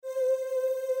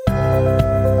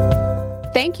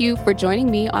Thank you for joining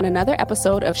me on another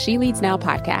episode of She Leads Now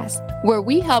podcast, where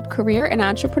we help career and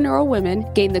entrepreneurial women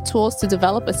gain the tools to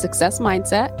develop a success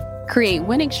mindset, create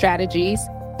winning strategies,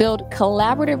 build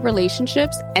collaborative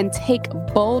relationships, and take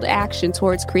bold action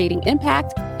towards creating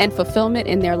impact and fulfillment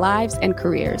in their lives and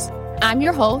careers. I'm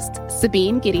your host,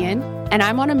 Sabine Gideon, and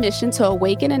I'm on a mission to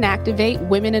awaken and activate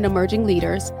women and emerging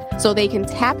leaders so they can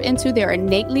tap into their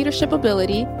innate leadership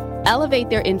ability, elevate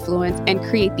their influence, and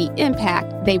create the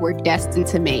impact they were destined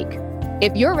to make.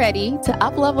 If you're ready to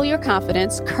uplevel your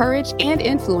confidence, courage, and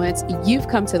influence, you've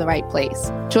come to the right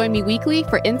place. Join me weekly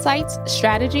for insights,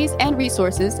 strategies, and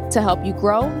resources to help you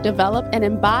grow, develop, and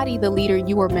embody the leader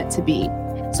you were meant to be,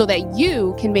 so that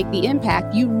you can make the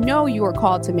impact you know you are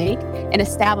called to make and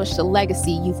establish the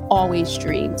legacy you've always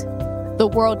dreamed.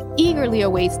 The world eagerly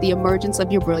awaits the emergence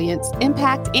of your brilliance,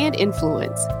 impact, and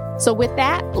influence. So with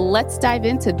that, let's dive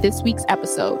into this week's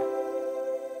episode.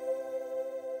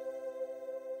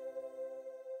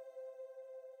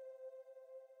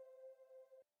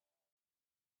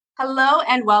 Hello,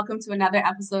 and welcome to another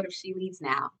episode of She Leads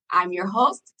Now. I'm your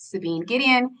host, Sabine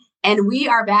Gideon, and we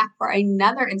are back for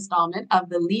another installment of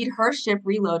the LeadHership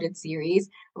Reloaded series,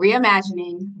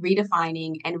 reimagining,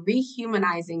 redefining, and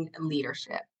rehumanizing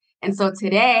leadership. And so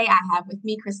today I have with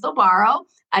me Crystal Barrow,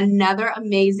 another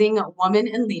amazing woman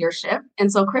in leadership.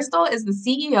 And so Crystal is the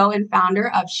CEO and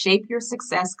founder of Shape Your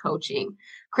Success Coaching.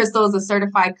 Crystal is a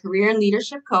certified career and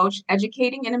leadership coach,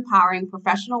 educating and empowering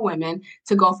professional women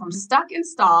to go from stuck and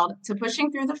stalled to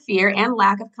pushing through the fear and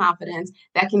lack of confidence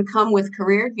that can come with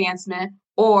career advancement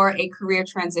or a career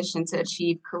transition to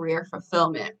achieve career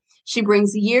fulfillment. She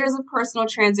brings years of personal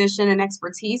transition and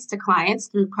expertise to clients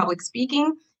through public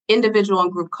speaking, individual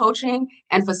and group coaching,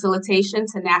 and facilitation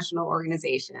to national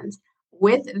organizations.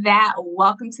 With that,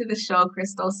 welcome to the show,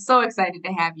 Crystal. So excited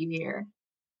to have you here.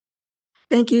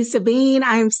 Thank you, Sabine.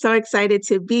 I'm so excited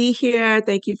to be here.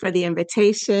 Thank you for the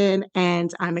invitation,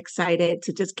 and I'm excited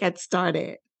to just get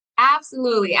started.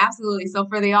 Absolutely. So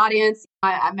for the audience,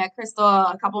 I met Crystal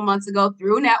a couple months ago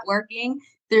through networking,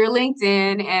 through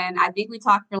LinkedIn, and I think we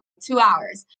talked for 2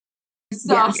 hours.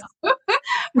 So yes.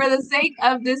 For the sake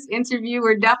of this interview,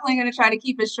 we're definitely going to try to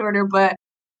keep it shorter, but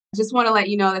I just want to let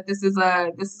you know that this is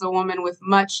a woman with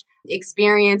much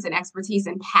experience and expertise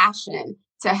and passion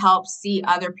to help see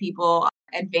other people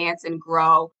advance and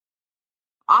grow,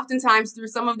 oftentimes through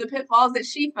some of the pitfalls that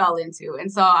she fell into.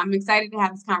 And so I'm excited to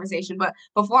have this conversation. But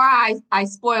before I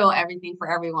spoil everything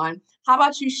for everyone, how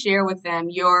about you share with them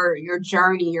your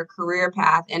journey, your career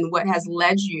path, and what has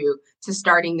led you to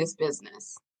starting this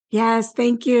business? Yes,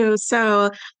 thank you.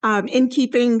 So in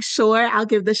keeping short, I'll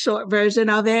give the short version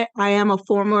of it. I am a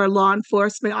former law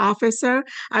enforcement officer.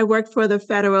 I worked for the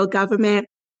federal government.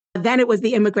 Then it was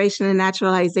the Immigration and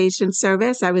Naturalization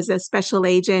Service. I was a special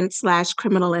agent /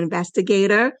 criminal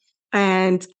investigator,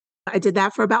 and I did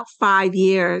that for about 5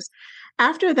 years.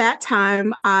 After that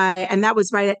time, and that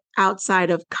was right outside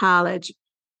of college.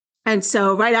 And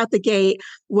so right out the gate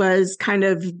was kind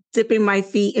of dipping my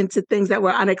feet into things that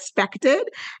were unexpected.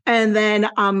 And then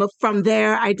from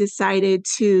there, I decided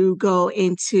to go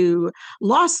into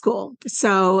law school.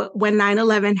 So when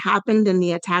 9/11 happened and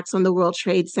the attacks on the World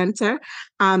Trade Center,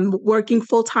 working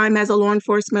full-time as a law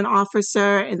enforcement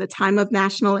officer in the time of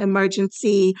national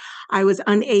emergency, I was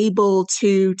unable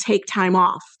to take time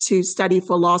off to study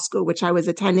for law school, which I was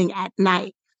attending at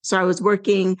night. So I was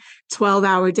working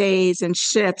 12-hour days and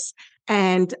shifts,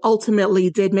 and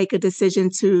ultimately did make a decision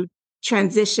to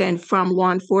transition from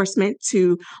law enforcement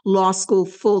to law school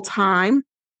full-time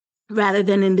rather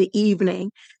than in the evening.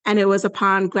 And it was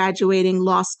upon graduating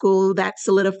law school that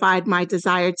solidified my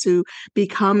desire to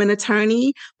become an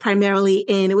attorney, primarily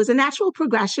it was a natural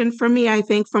progression for me, I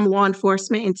think, from law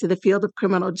enforcement into the field of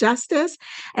criminal justice.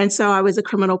 And so I was a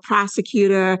criminal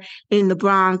prosecutor in the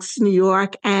Bronx, New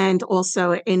York, and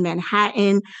also in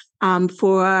Manhattan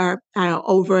for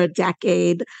over a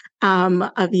decade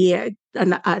of year,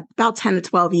 about 10 to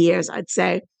 12 years, I'd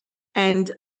say. And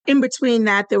in between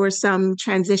that, there were some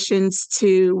transitions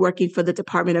to working for the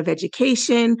Department of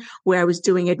Education, where I was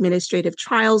doing administrative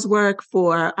trials work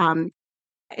for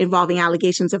involving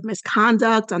allegations of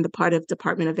misconduct on the part of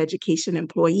Department of Education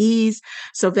employees.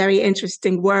 So very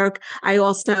interesting work. I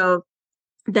also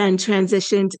then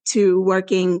transitioned to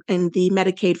working in the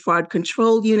Medicaid Fraud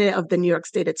Control Unit of the New York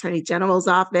State Attorney General's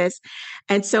office.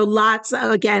 And so lots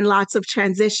of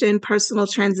transition, personal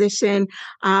transition,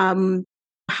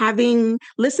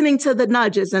 listening to the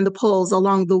nudges and the pulls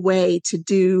along the way to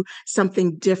do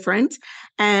something different.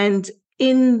 And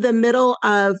in the middle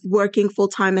of working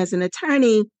full-time as an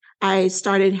attorney, I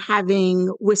started having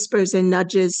whispers and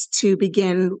nudges to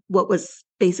begin what was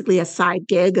basically a side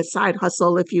gig, a side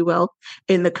hustle, if you will,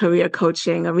 in the career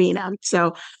coaching arena.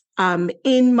 So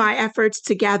in my efforts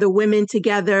to gather women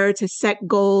together, to set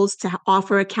goals, to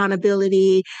offer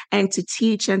accountability, and to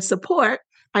teach and support,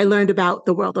 I learned about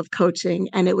the world of coaching.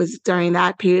 And it was during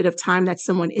that period of time that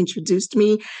someone introduced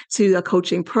me to a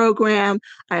coaching program.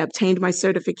 I obtained my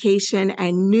certification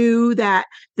and knew that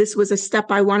this was a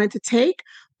step I wanted to take.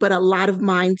 But a lot of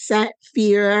mindset,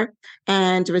 fear,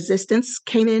 and resistance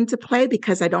came into play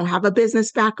because I don't have a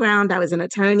business background. I was an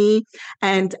attorney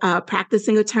and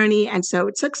practicing attorney. And so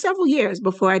it took several years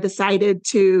before I decided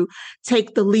to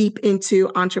take the leap into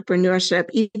entrepreneurship,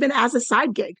 even as a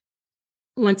side gig.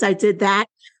 Once I did that,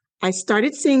 I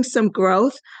started seeing some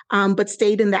growth, but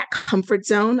stayed in that comfort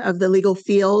zone of the legal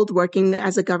field, working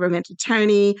as a government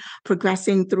attorney,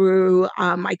 progressing through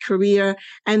my career.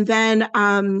 And then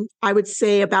I would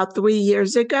say about 3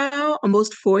 years ago,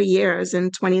 almost 4 years in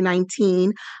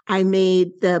 2019, I made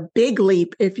the big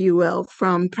leap, if you will,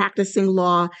 from practicing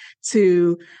law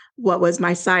to what was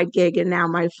my side gig and now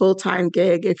my full-time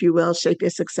gig, if you will, Shape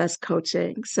Your Success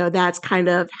Coaching. So that's kind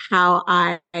of how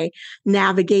I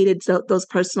navigated those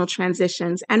personal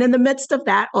transitions. And in the midst of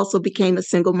that, also became a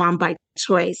single mom by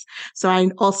choice. So I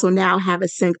also now have a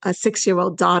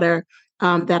 6-year-old daughter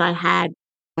that I had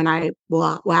when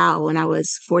when I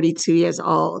was 42 years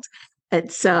old.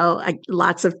 And so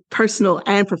lots of personal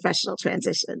and professional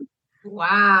transition.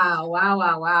 Wow, wow,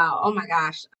 wow, wow. Oh my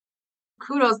gosh.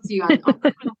 Kudos to you on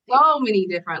so many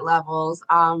different levels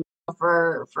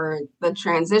for the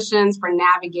transitions, for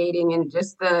navigating, and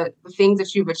just the things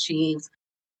that you've achieved,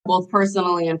 both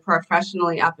personally and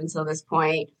professionally up until this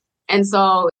point. And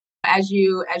so as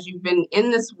you've been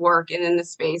in this work and in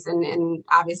this space, and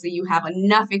obviously you have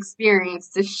enough experience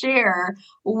to share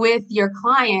with your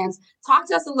clients, talk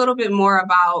to us a little bit more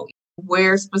about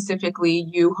where specifically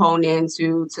you hone in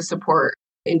to support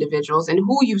individuals and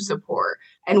who you support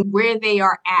and where they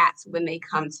are at when they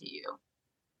come to you.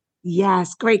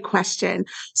 Yes, great question.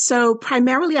 So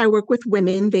primarily I work with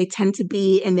women. They tend to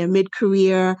be in their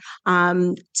mid-career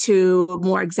to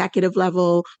more executive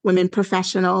level women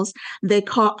professionals. They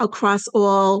call across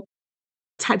all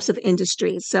types of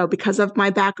industries. So because of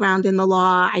my background in the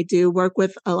law, I do work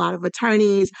with a lot of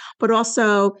attorneys, but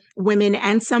also women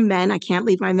and some men. I can't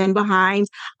leave my men behind.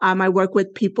 I work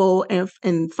with people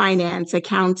in finance,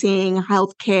 accounting,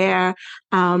 healthcare,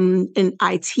 in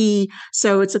IT.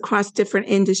 So it's across different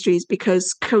industries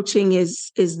because coaching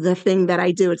is the thing that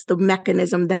I do. It's the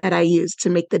mechanism that I use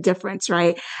to make the difference,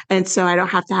 right? And so I don't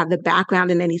have to have the background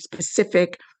in any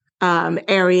specific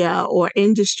area or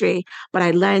industry, but I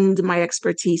lend my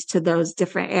expertise to those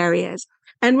different areas.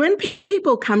 And when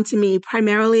people come to me,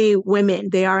 primarily women,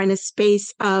 they are in a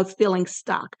space of feeling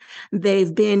stuck.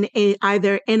 They've been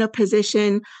either in a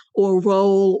position or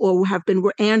role or have been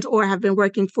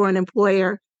working for an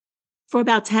employer for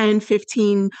about 10,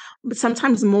 15,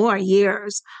 sometimes more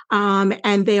years.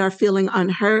 And they are feeling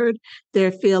unheard.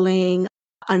 They're feeling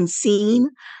unseen.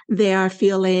 They are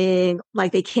feeling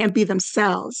like they can't be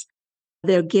themselves.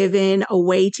 They're given a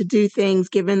way to do things,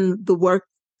 given the work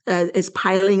is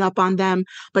piling up on them,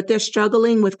 but they're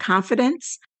struggling with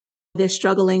confidence. They're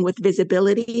struggling with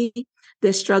visibility.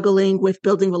 They're struggling with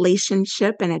building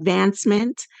relationship and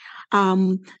advancement.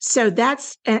 So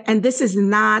and this is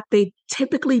not, they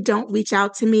typically don't reach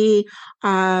out to me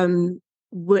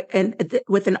with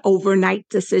an overnight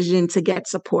decision to get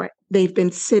support. They've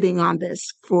been sitting on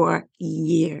this for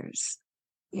years.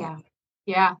 Yeah.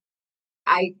 Yeah.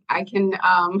 I can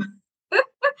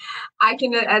I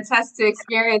can attest to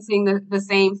experiencing the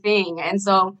same thing. And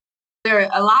so there are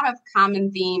a lot of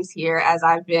common themes here as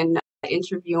I've been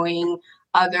interviewing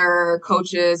other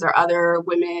coaches or other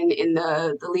women in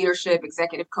the leadership,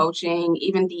 executive coaching,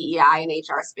 even DEI and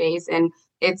HR space. And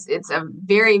it's a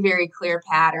very, very clear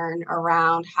pattern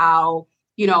around how,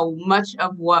 much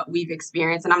of what we've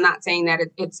experienced. And I'm not saying that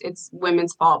it's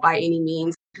women's fault by any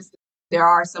means. There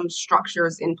are some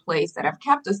structures in place that have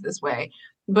kept us this way.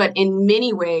 But in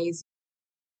many ways,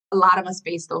 a lot of us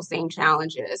face those same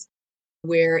challenges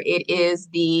where it is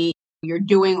you're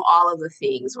doing all of the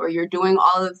things, or you're doing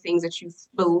all of the things that you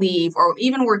believe, or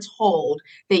even were told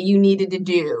that you needed to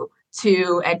do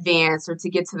to advance or to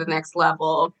get to the next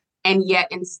level. And yet,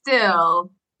 and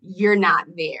still, you're not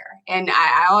there. And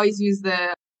I always use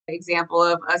the example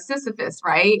of a Sisyphus,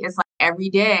 right? It's like every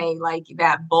day, like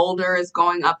that boulder is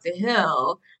going up the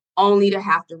hill only to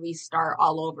have to restart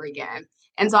all over again.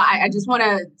 And so I just want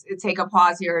to take a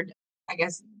pause here, I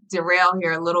guess, derail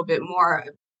here a little bit more.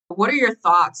 What are your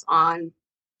thoughts on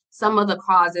some of the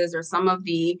causes or some of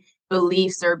the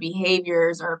beliefs or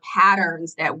behaviors or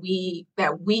patterns that we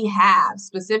have,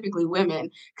 specifically women,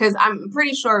 because I'm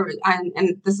pretty sure,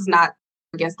 and this is not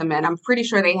against the men, I'm pretty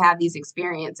sure they have these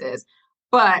experiences,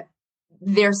 but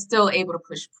they're still able to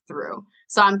push through.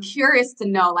 So I'm curious to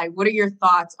know, like, what are your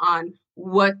thoughts on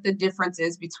what the difference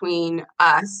is between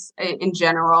us in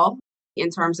general, in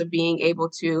terms of being able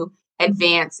to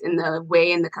advance in the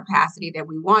way and the capacity that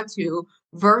we want to,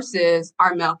 versus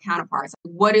our male counterparts?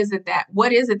 What is it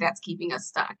that's keeping us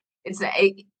stuck?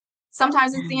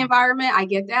 Sometimes it's the environment, I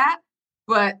get that,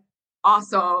 but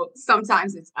also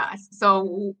sometimes it's us.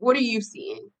 So what are you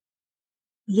seeing?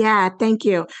 Yeah, thank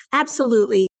you.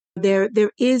 Absolutely. There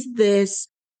is this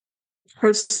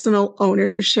personal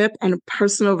ownership and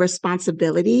personal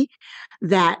responsibility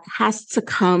that has to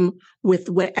come with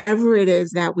whatever it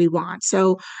is that we want.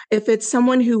 So if it's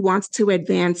someone who wants to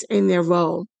advance in their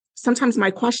role, sometimes my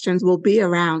questions will be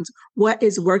around what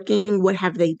is working, what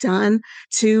have they done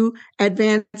to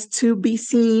advance, to be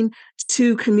seen,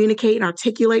 to communicate and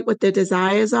articulate what their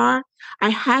desires are. I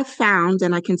have found,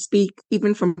 and I can speak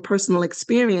even from personal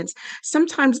experience,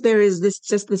 sometimes there is this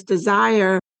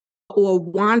desire or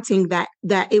wanting that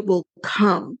it will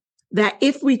come, that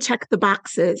if we check the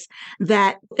boxes,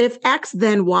 that if X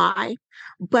then Y.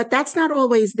 But that's not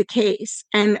always the case.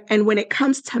 And when it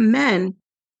comes to men,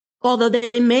 although they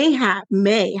may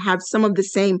have some of the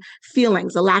same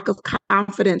feelings, a lack of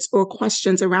confidence or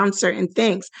questions around certain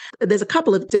things, there's a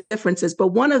couple of differences, but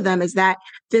one of them is that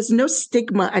there's no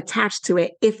stigma attached to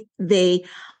it if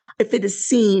it is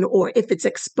seen or if it's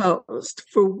exposed.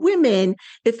 For women,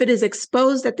 if it is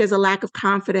exposed that there's a lack of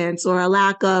confidence or a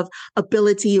lack of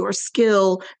ability or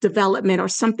skill development or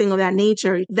something of that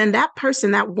nature, then that person,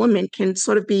 that woman, can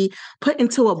sort of be put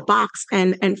into a box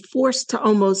and forced to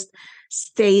almost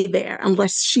stay there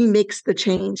unless she makes the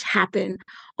change happen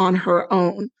on her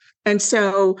own. And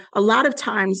so a lot of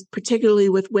times, particularly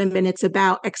with women, it's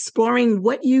about exploring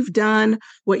what you've done,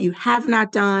 what you have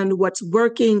not done, what's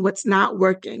working, what's not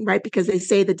working, right? Because they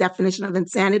say the definition of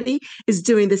insanity is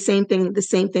doing the same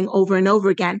thing over and over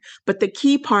again. But the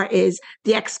key part is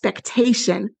the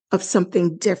expectation of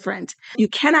something different. You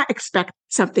cannot expect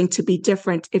something to be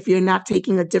different if you're not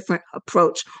taking a different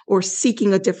approach or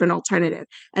seeking a different alternative.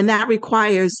 And that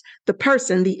requires the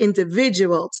person, the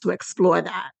individual, to explore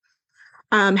that.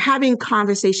 Having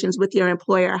conversations with your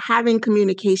employer, having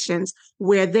communications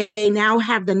where they now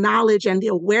have the knowledge and the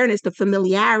awareness, the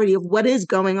familiarity of what is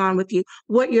going on with you,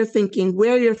 what you're thinking,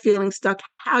 where you're feeling stuck,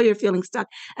 how you're feeling stuck,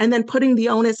 and then putting the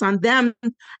onus on them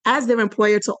as their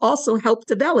employer to also help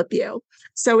develop you.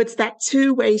 So it's that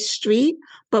two-way street.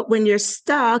 But when you're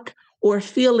stuck or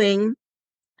feeling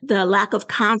the lack of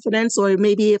confidence, or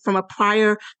maybe from a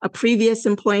previous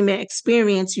employment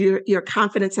experience, your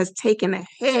confidence has taken a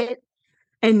hit,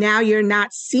 and now you're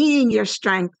not seeing your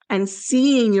strength and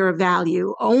seeing your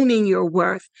value, owning your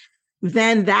worth,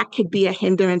 then that could be a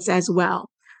hindrance as well.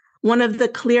 One of the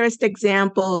clearest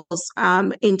examples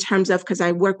in terms of, because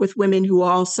I work with women who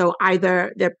also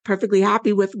either they're perfectly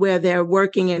happy with where they're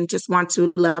working and just want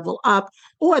to level up,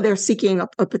 or they're seeking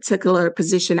a particular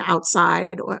position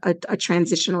outside or a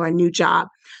transition or a new job.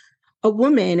 A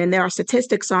woman, and there are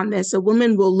statistics on this, a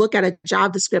woman will look at a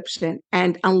job description,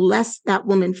 and unless that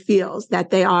woman feels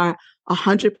that they are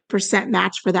 100%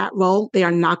 match for that role, they are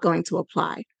not going to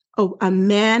apply. Oh, a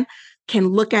man can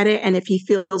look at it, and if he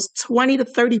feels 20 to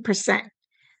 30%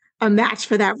 a match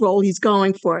for that role, he's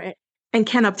going for it and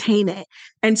can obtain it.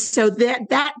 And so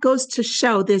that goes to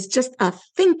show there's just a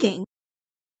thinking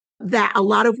that a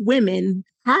lot of women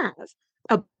have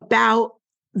about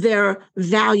their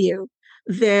value,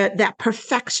 that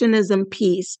perfectionism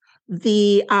piece,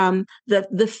 the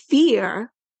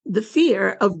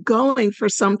fear of going for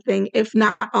something if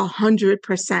not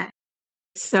 100%.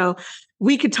 So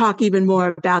we could talk even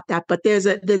more about that, but there's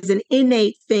an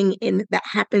innate thing in that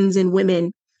happens in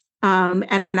women.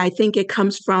 And I think it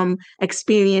comes from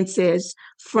experiences,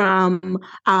 from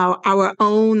our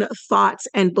own thoughts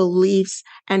and beliefs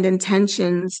and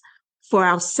intentions for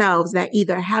ourselves that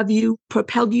either have you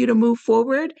propelled you to move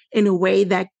forward in a way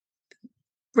that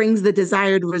brings the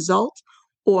desired result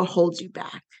or holds you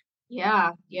back.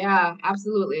 Yeah,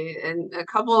 absolutely. And a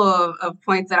couple of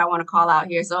points that I want to call out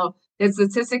here. So the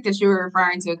statistic that you were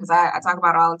referring to, because I talk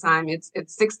about it all the time, it's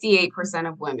 68%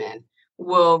 of women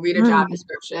will read a job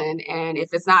description, and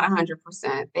if it's not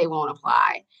 100%, they won't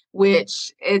apply,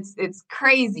 which it's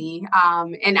crazy.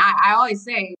 And I always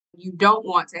say you don't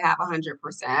want to have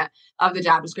 100% of the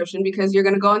job description, because you're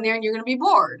going to go in there and you're going to be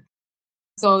bored.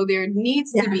 So there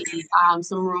needs to be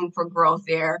some room for growth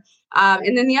there.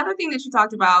 And then the other thing that you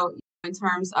talked about in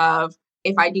terms of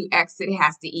if I do X, it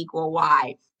has to equal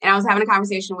Y. And I was having a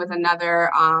conversation with another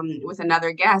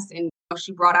guest, and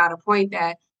she brought out a point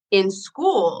that in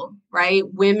school, right,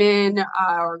 women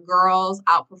or girls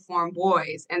outperform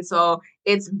boys. And so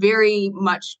it's very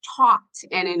much taught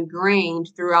and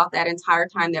ingrained throughout that entire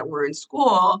time that we're in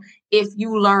school. If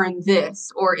you learn this,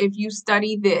 or if you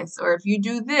study this, or if you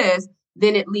do this,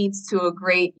 then it leads to a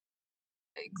great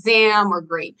exam or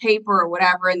great paper or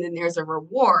whatever, and then there's a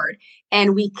reward.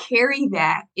 And we carry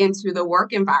that into the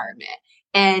work environment.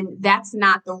 And that's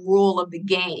not the rule of the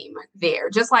game there.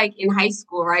 Just like in high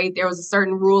school, right? There was a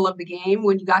certain rule of the game.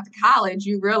 When you got to college,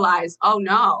 you realize, oh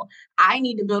no, I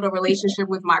need to build a relationship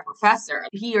with my professor.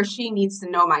 He or she needs to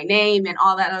know my name and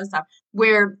all that other stuff.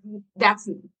 Where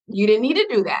you didn't need to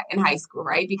do that in high school,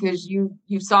 right? Because you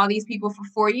saw these people for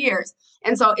 4 years.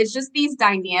 And so it's just these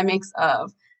dynamics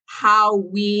of how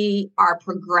we are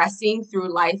progressing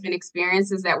through life and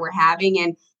experiences that we're having.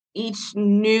 And each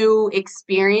new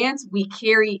experience, we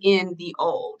carry in the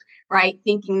old, right?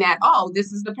 Thinking that, oh,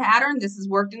 this is the pattern. This has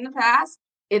worked in the past.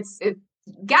 It's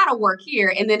got to work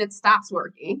here. And then it stops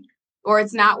working or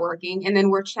it's not working. And then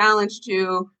we're challenged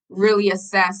to really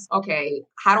assess, okay,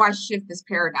 how do I shift this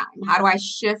paradigm? How do I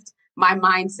shift my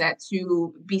mindset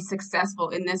to be successful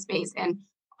in this space? And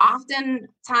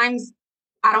oftentimes,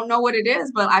 I don't know what it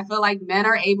is, but I feel like men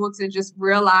are able to just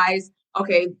realize,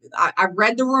 okay, I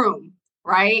read the room,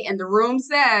 right? And the room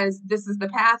says this is the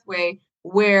pathway,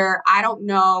 where I don't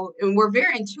know. And we're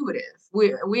very intuitive.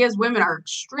 We as women are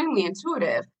extremely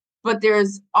intuitive, but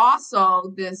there's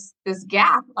also this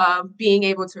gap of being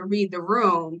able to read the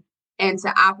room and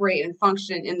to operate and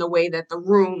function in the way that the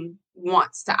room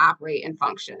wants to operate and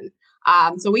function.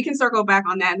 So we can circle back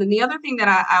on that. And then the other thing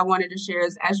that I wanted to share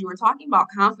is, as you were talking about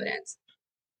confidence,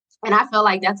 and I feel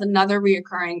like that's another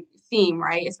reoccurring theme,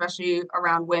 right? Especially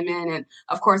around women. And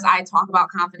of course, I talk about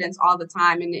confidence all the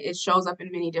time, and it shows up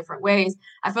in many different ways.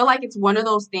 I feel like it's one of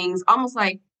those things, almost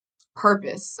like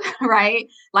purpose, right?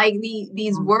 Like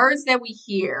these words that we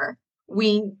hear,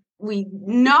 we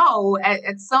know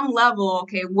at some level,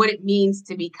 okay, what it means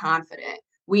to be confident.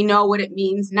 We know what it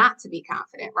means not to be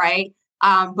confident, right?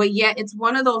 But yet it's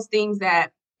one of those things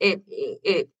that it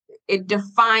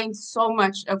defines so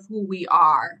much of who we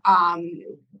are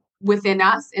within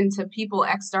us and to people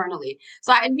externally.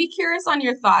 So I'd be curious on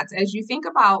your thoughts as you think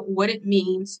about what it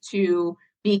means to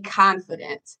be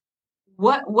confident.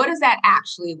 What does that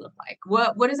actually look like?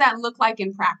 What does that look like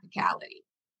in practicality?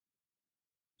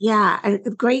 Yeah,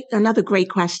 another great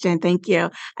question. Thank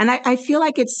you. And I feel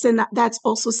like that's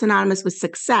also synonymous with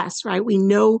success, right? We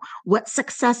know what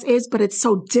success is, but it's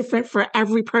so different for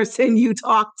every person you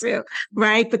talk to,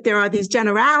 right? But there are these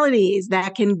generalities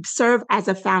that can serve as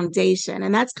a foundation.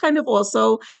 And that's kind of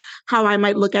also how I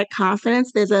might look at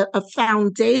confidence. There's a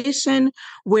foundation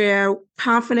where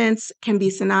confidence can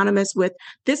be synonymous with,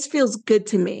 this feels good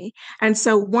to me. And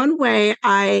so one way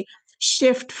I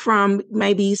shift from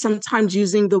maybe sometimes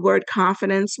using the word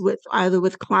confidence with either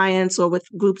with clients or with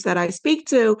groups that I speak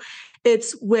to,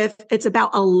 it's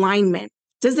about alignment.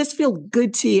 Does this feel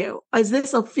good to you? Does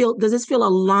this feel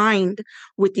aligned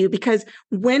with you? Because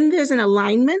when there's an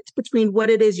alignment between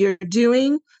what it is you're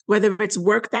doing, whether it's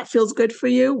work that feels good for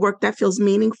you, work that feels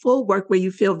meaningful, work where you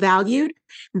feel valued,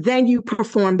 then you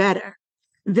perform better.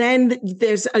 Then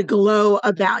there's a glow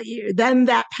about you. Then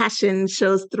that passion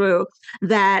shows through,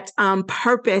 that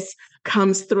purpose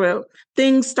comes through.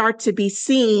 Things start to be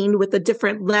seen with a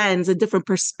different lens, a different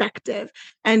perspective.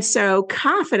 And so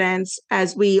confidence,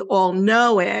 as we all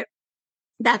know it,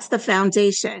 that's the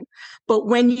foundation. But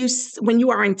when you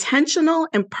are intentional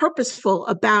and purposeful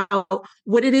about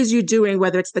what it is you're doing,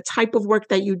 whether it's the type of work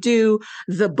that you do,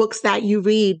 the books that you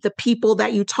read, the people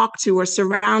that you talk to or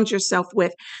surround yourself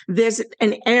with, there's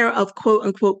an air of quote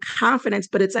unquote confidence,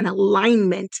 but it's an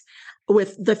alignment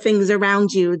with the things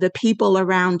around you, the people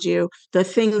around you, the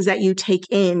things that you take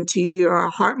into your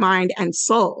heart, mind, and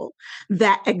soul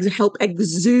that help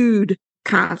exude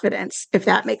confidence, if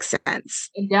that makes sense.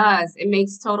 It does. It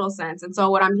makes total sense. And so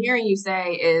what I'm hearing you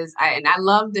say is, and I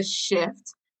love the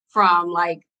shift from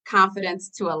like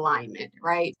confidence to alignment,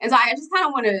 right? And so I just kind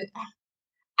of want to,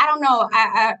 I don't know,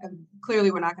 I clearly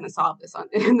we're not going to solve this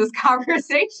in this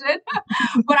conversation,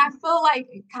 but I feel like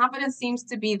confidence seems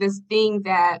to be this thing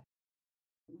that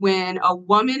when a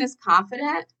woman is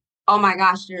confident, oh my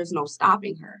gosh, there's no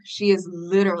stopping her. She is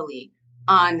literally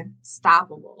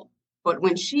unstoppable. But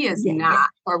when she is not,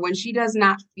 or when she does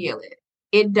not feel it,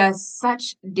 it does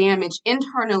such damage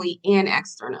internally and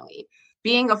externally.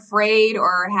 Being afraid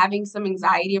or having some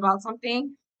anxiety about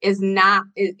something is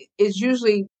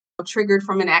usually triggered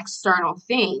from an external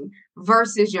thing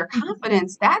versus your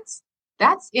confidence.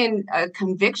 that's in a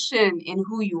conviction in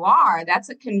who you are. That's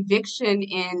a conviction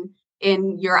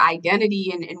in your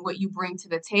identity and what you bring to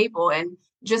the table, and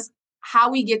just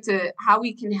how we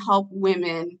can help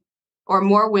women or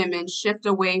more women shift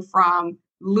away from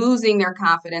losing their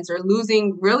confidence or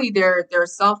losing really their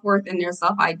self-worth and their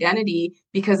self-identity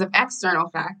because of external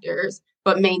factors,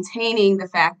 but maintaining the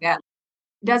fact that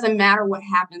it doesn't matter what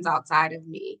happens outside of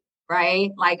me, right?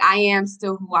 Like I am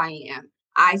still who I am.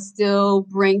 I still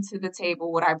bring to the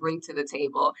table what I bring to the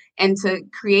table, and to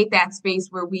create that space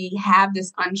where we have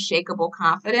this unshakable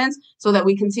confidence so that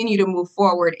we continue to move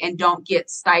forward and don't get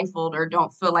stifled or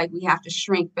don't feel like we have to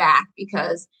shrink back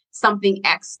because something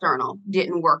external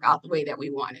didn't work out the way that we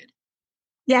wanted.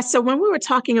 Yeah. So when we were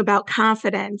talking about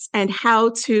confidence and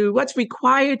what's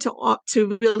required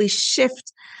to really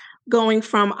shift going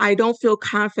from I don't feel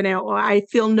confident or I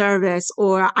feel nervous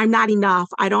or I'm not enough,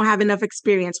 I don't have enough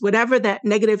experience, whatever that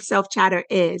negative self-chatter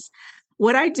is.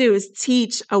 What I do is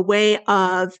teach a way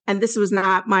of, and this was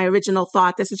not my original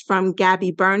thought, this is from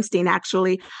Gabby Bernstein,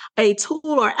 actually, a tool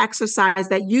or exercise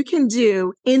that you can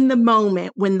do in the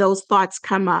moment when those thoughts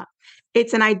come up.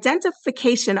 It's an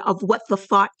identification of what the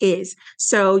thought is.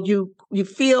 So you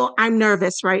feel I'm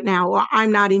nervous right now, or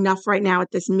I'm not enough right now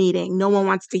at this meeting. No one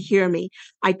wants to hear me.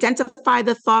 Identify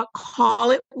the thought,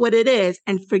 call it what it is,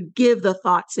 and forgive the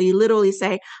thought. So you literally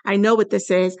say, I know what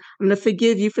this is. I'm going to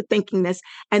forgive you for thinking this,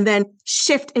 and then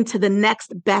shift into the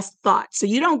next best thought. So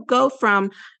you don't go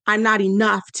from I'm not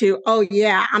enough to, oh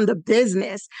yeah, I'm the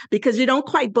business, because you don't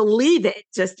quite believe it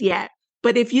just yet.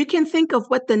 But if you can think of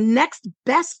what the next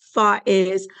best thought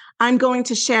is, I'm going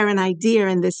to share an idea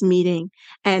in this meeting.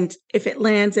 And if it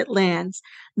lands, it lands.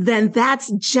 Then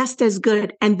that's just as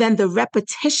good. And then the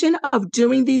repetition of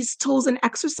doing these tools and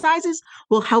exercises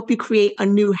will help you create a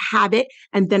new habit.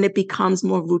 And then it becomes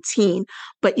more routine.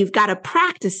 But you've got to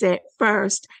practice it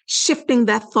first, shifting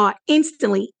that thought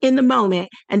instantly in the moment.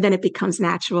 And then it becomes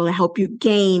natural to help you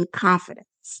gain confidence.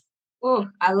 Oh,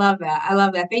 I love that. I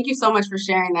love that. Thank you so much for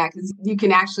sharing that, because you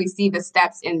can actually see the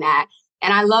steps in that.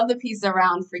 And I love the piece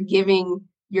around forgiving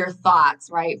your thoughts,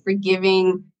 right?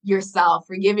 Forgiving yourself,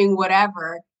 forgiving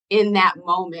whatever in that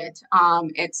moment,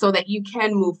 and so that you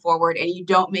can move forward and you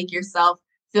don't make yourself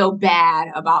feel bad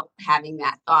about having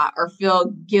that thought or feel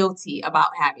guilty about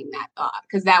having that thought,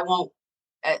 because that won't,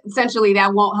 essentially,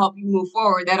 that won't help you move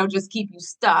forward. That'll just keep you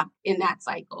stuck in that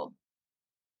cycle.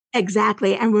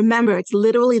 Exactly. And remember, it's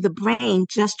literally the brain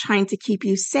just trying to keep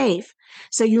you safe.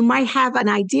 So you might have an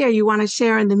idea you want to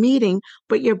share in the meeting,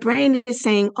 but your brain is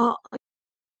saying, oh,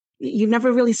 you've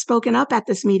never really spoken up at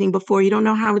this meeting before. You don't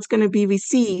know how it's going to be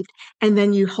received. And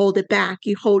then you hold it back.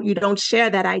 You don't share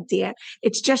that idea.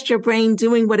 It's just your brain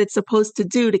doing what it's supposed to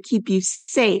do to keep you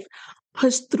safe.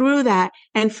 Push through that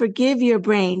and forgive your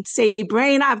brain. Say,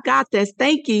 brain, I've got this.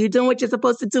 Thank you. You're doing what you're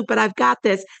supposed to do, but I've got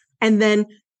this. And then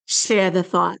share the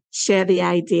thought, share the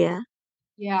idea.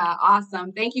 Yeah,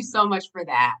 awesome. Thank you so much for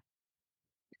that.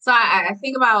 So I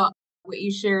think about what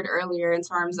you shared earlier in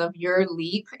terms of your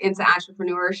leap into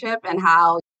entrepreneurship and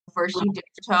how first you dipped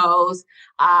your toes,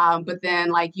 but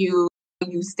then like you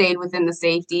stayed within the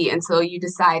safety until you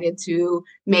decided to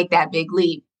make that big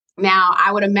leap. Now,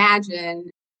 I would imagine,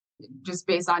 just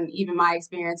based on even my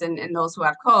experience and those who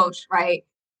I've coached, right?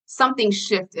 Something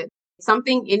shifted.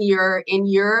 Something in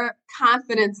your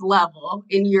confidence level,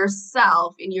 in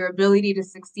yourself, in your ability to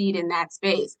succeed in that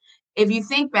space. If you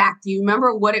think back, do you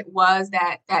remember what it was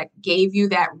that gave you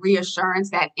that reassurance,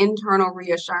 that internal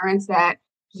reassurance that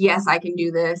yes, I can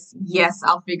do this. Yes,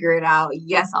 I'll figure it out.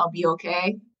 Yes, I'll be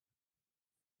okay.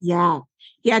 Yeah.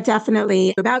 Yeah,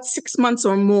 definitely. About 6 months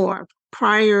or more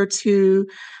prior to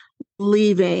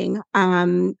leaving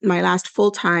my last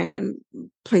full-time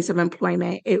place of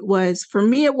employment, for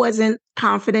me, it wasn't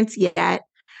confidence yet.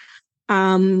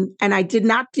 And I did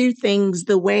not do things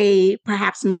the way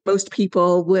perhaps most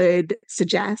people would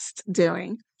suggest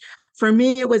doing. For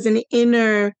me, it was an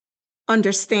inner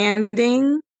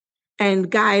understanding and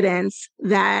guidance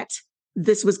that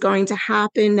this was going to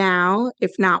happen now,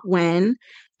 if not when,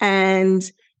 and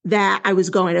that I was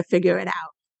going to figure it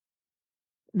out.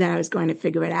 That I was going to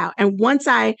figure it out. And once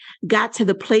I got to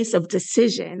the place of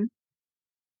decision,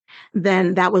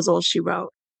 then that was all she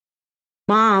wrote.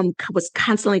 Mom was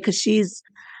constantly, because she's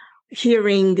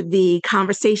hearing the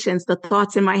conversations, the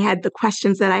thoughts in my head, the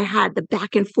questions that I had, the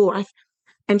back and forth.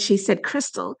 And she said,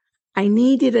 Crystal, I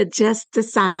need you to just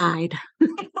decide.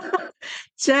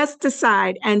 Just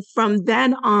decide. And from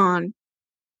then on,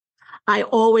 I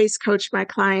always coach my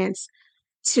clients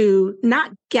to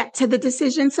not get to the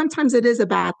decision. Sometimes it is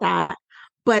about that,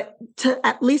 but to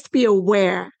at least be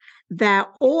aware that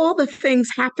all the things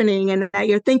happening and that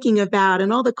you're thinking about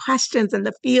and all the questions and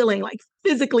the feeling, like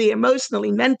physically,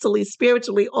 emotionally, mentally,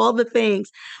 spiritually, all the things,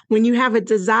 when you have a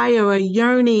desire, a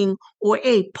yearning, or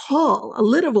a pull, a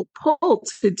literal pull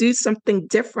to do something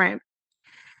different,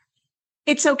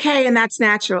 it's okay and that's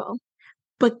natural.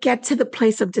 But get to the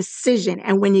place of decision.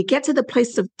 And when you get to the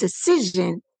place of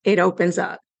decision, it opens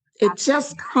up. It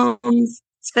just comes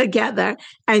together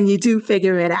and you do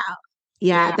figure it out.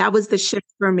 Yeah, that was the shift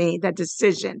for me, the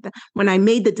decision, when I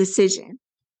made the decision.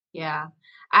 Yeah.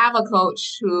 I have a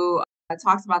coach who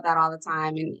talks about that all the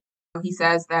time. And he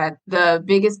says that the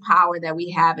biggest power that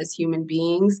we have as human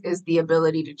beings is the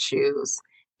ability to choose.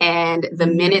 And the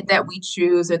minute that we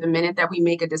choose or the minute that we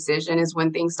make a decision is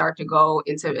when things start to go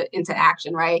into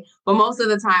action, right? But most of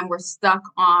the time we're stuck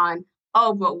on,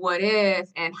 oh, but what if,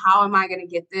 and how am I going to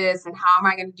get this, and how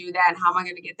am I going to do that, and how am I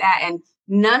going to get that? And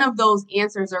none of those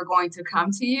answers are going to come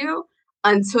to you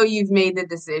until you've made the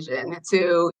decision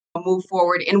to move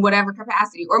forward in whatever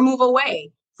capacity or move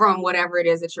away from whatever it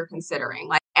is that you're considering.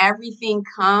 Like everything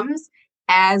comes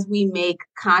as we make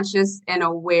conscious and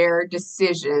aware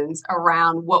decisions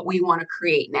around what we want to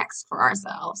create next for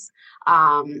ourselves.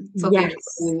 So thanks for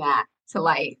bringing that to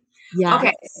light. Yes.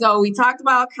 Okay, so we talked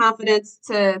about confidence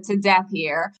to death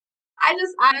here. I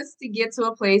just want us to get to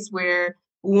a place where,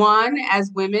 one, as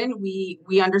women,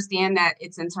 we understand that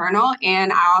it's internal.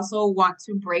 And I also want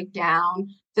to break down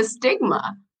the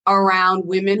stigma around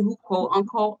women who quote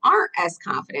unquote aren't as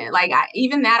confident. Like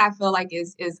even that I feel like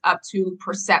is up to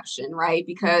perception, right?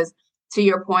 Because to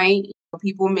your point,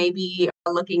 people may be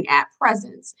looking at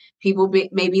presence. People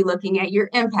may be looking at your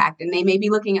impact, and they may be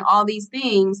looking at all these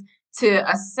things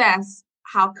to assess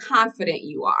how confident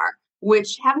you are,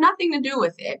 which have nothing to do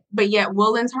with it, but yet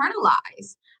will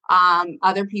internalize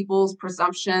other people's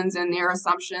presumptions and their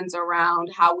assumptions around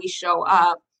how we show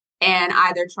up, and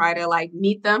either try to like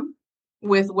meet them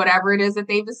with whatever it is that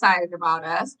they've decided about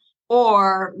us,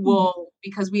 or we'll,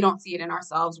 because we don't see it in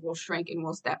ourselves, we'll shrink and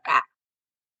we'll step back.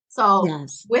 So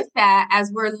with that,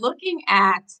 as we're looking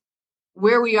at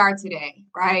where we are today,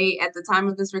 right, at the time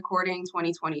of this recording,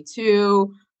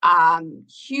 2022,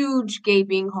 huge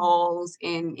gaping holes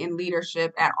in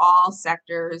leadership at all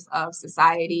sectors of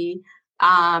society.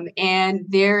 And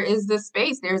there is the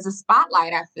space, there's a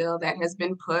spotlight, I feel, that has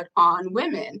been put on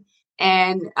women.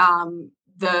 And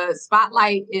the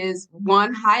spotlight is,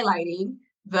 one, highlighting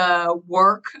the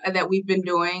work that we've been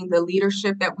doing, the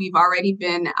leadership that we've already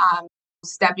been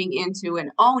stepping into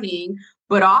and owning,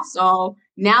 but also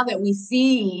now that we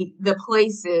see the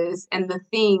places and the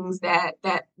things that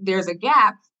there's a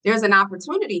gap, there's an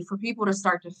opportunity for people to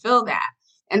start to fill that.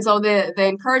 And so the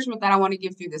encouragement that I want to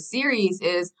give through the series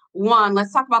is, one,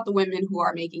 let's talk about the women who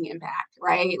are making impact,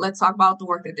 right? Let's talk about the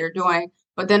work that they're doing.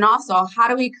 But then also, how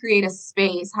do we create a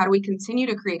space? How do we continue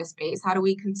to create a space? How do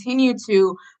we continue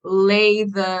to lay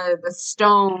the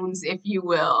stones, if you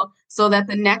will, so that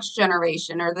the next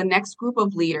generation or the next group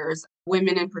of leaders,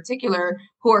 women in particular,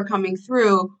 who are coming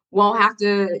through won't have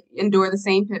to endure the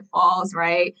same pitfalls,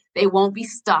 right? They won't be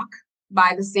stuck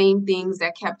by the same things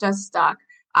that kept us stuck.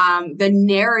 The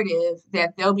narrative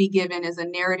that they'll be given is a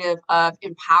narrative of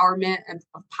empowerment and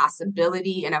of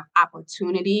possibility and of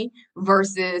opportunity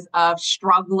versus of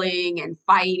struggling and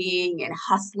fighting and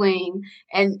hustling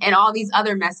and all these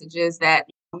other messages that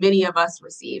many of us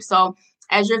receive. So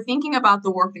as you're thinking about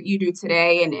the work that you do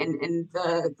today and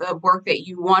the work that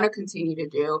you want to continue to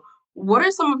do, what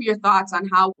are some of your thoughts on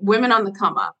how women on the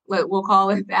come up, we'll call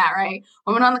it that, right?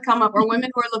 Women on the come up, or women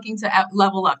who are looking to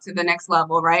level up to the next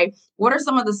level, right? What are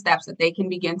some of the steps that they can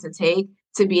begin to take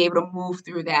to be able to move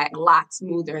through that a lot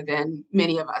smoother than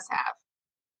many of us have?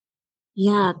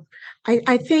 Yeah,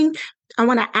 I think I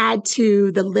want to add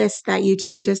to the list that you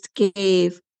just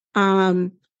gave,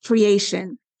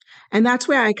 creation. And that's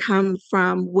where I come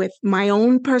from with my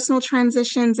own personal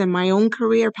transitions and my own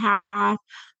career path,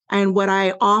 and what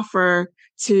I offer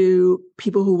to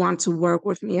people who want to work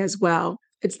with me as well.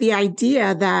 It's the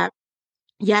idea that,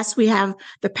 yes, we have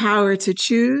the power to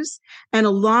choose. And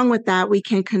along with that, we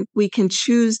can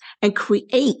choose and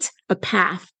create a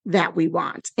path that we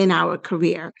want in our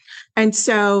career. And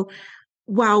so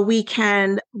while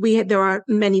there are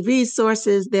many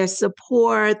resources, there's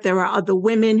support, there are other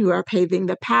women who are paving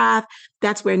the path.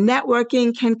 That's where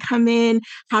networking can come in.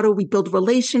 How do we build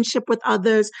relationship with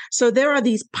others? So there are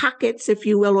these pockets, if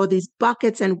you will, or these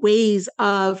buckets and ways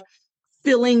of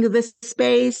filling the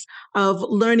space, of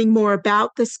learning more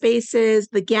about the spaces,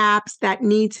 the gaps that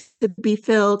need to be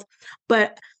filled.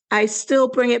 But I still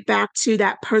bring it back to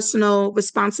that personal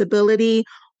responsibility.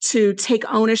 to take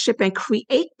ownership and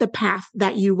create the path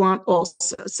that you want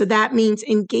also. So that means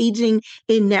engaging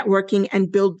in networking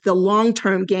and build the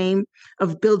long-term game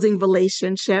of building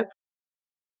relationship,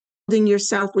 building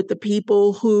yourself with the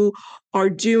people who are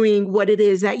doing what it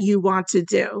is that you want to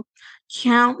do.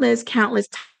 Countless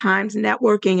times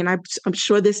networking, and I'm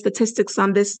sure there's statistics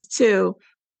on this too.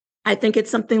 I think it's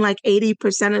something like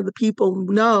 80% of the people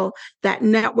know that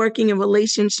networking and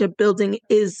relationship building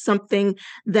is something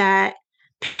that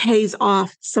pays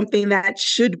off, something that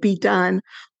should be done,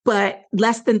 but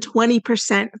less than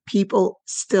 20% of people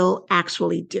still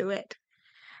actually do it.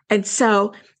 And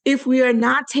so if we are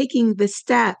not taking the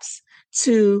steps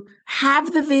to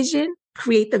have the vision,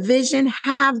 create the vision,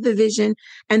 have the vision,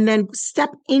 and then step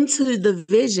into the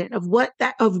vision of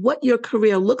what your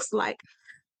career looks like,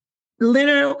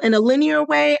 linear in a linear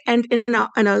way and in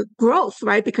a growth,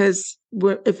 right? Because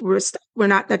if we're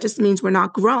not, that just means we're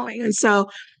not growing. And so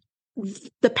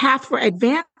the path for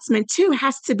advancement too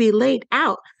has to be laid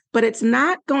out, but it's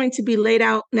not going to be laid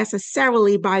out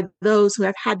necessarily by those who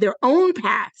have had their own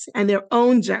paths and their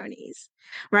own journeys,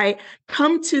 right?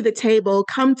 Come to the table,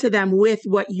 come to them with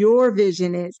what your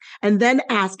vision is, and then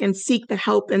ask and seek the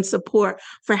help and support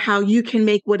for how you can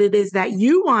make what it is that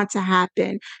you want to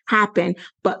happen,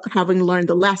 but having learned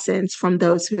the lessons from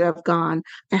those who have gone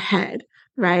ahead,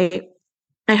 right?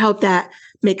 I hope that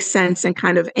makes sense and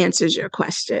kind of answers your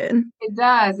question. It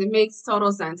does. It makes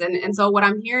total sense. And so what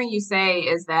I'm hearing you say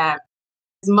is that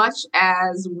as much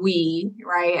as we,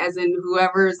 right, as in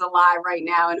whoever is alive right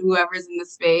now and whoever's in the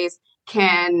space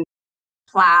can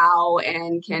plow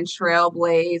and can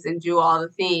trailblaze and do all the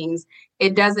things,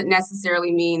 it doesn't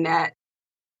necessarily mean that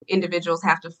individuals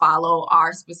have to follow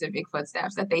our specific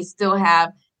footsteps, that they still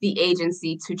have the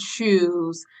agency to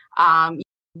choose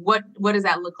what does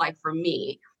that look like for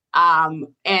me, and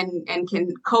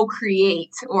can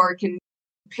co-create or can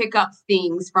pick up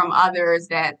things from others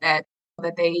that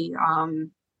they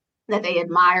that they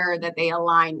admire, that they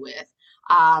align with.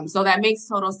 So that makes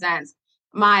total sense.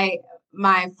 My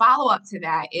follow-up to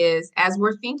that is, as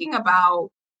we're thinking about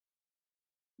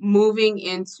moving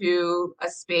into a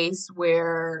space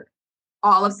where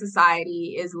all of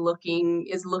society is looking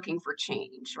for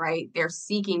change, right? They're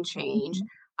seeking change.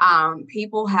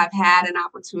 People have had an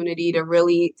opportunity to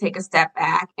really take a step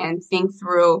back and think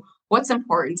through what's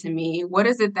important to me. What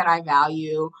is it that I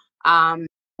value?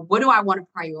 What do I want to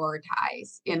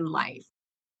prioritize in life?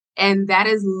 And that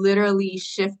is literally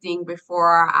shifting before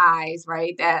our eyes,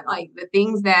 right? That like the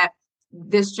things that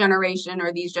this generation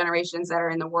or these generations that are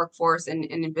in the workforce and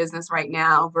in business right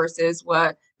now versus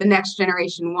what the next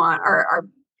generation want are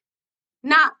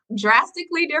not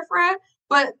drastically different,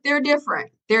 but they're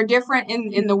different. They're different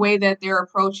in the way that they're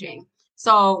approaching.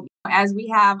 So as we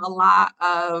have a lot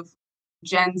of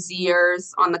Gen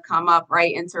Zers on the come up,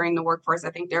 right, entering the workforce,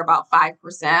 I think they're about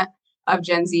 5% of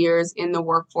Gen Zers in the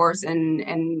workforce.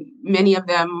 And many of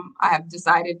them have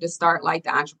decided to start like the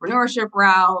entrepreneurship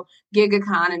route, gig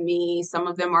economy. Some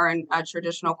of them are in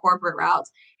traditional corporate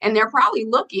routes. And they're probably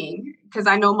looking, because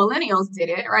I know millennials did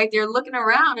it, right? They're looking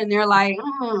around and they're like,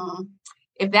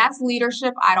 if that's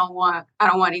leadership, I don't want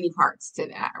any parts to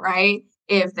that, right?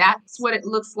 If that's what it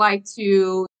looks like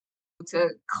to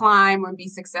climb or be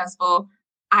successful,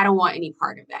 I don't want any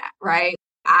part of that, right?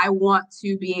 I want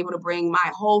to be able to bring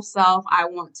my whole self. I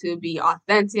want to be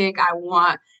authentic. I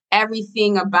want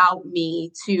everything about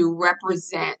me to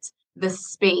represent the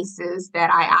spaces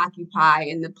that I occupy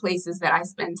and the places that I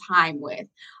spend time with.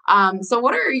 So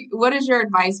what is your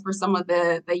advice for some of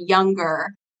the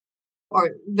younger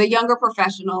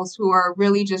professionals who are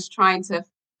really just trying to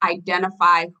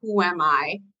identify, who am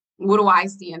I? What do I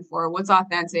stand for? What's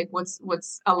authentic? What's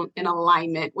in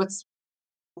alignment? What's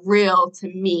real to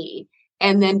me?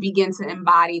 And then begin to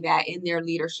embody that in their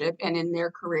leadership and in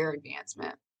their career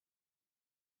advancement.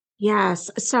 Yes.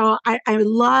 So I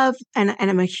love and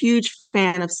I'm a huge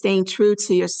fan of staying true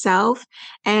to yourself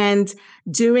and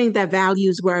doing the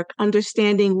values work,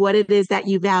 understanding what it is that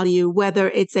you value, whether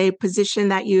it's a position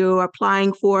that you're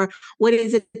applying for, what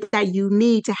is it that you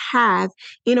need to have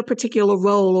in a particular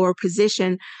role or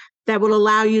position that will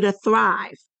allow you to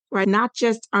thrive, right? Not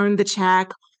just earn the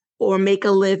check or make a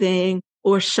living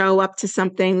or show up to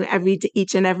something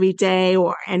each and every day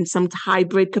or in some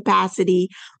hybrid capacity.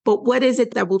 But what is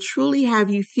it that will truly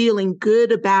have you feeling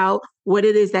good about what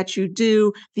it is that you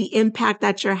do, the impact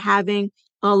that you're having?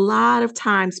 A lot of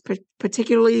times,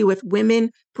 particularly with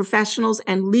women professionals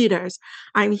and leaders,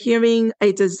 I'm hearing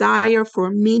a desire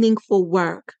for meaningful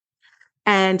work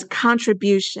and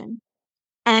contribution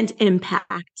and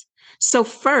impact. So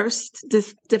first,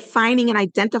 defining and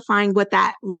identifying what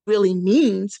that really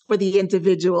means for the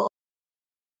individual.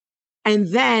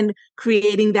 and then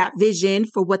creating that vision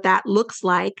for what that looks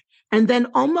like, and then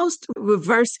almost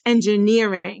reverse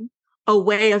engineering a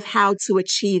way of how to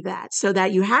achieve that, so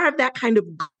that you have that kind of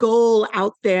goal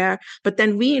out there, but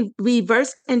then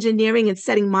reverse engineering and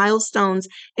setting milestones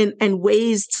and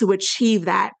ways to achieve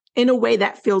that in a way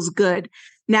that feels good.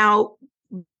 Now,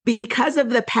 because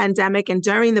of the pandemic and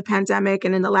during the pandemic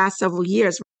and in the last several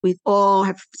years, we've all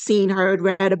have seen, heard,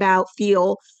 read about,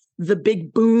 feel the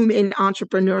big boom in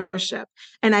entrepreneurship.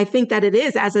 And I think that it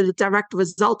is as a direct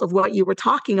result of what you were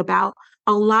talking about.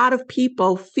 A lot of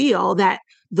people feel that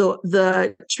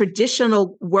the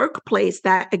traditional workplace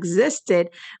that existed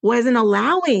wasn't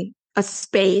allowing a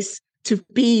space to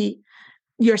be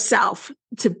yourself,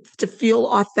 to feel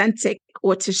authentic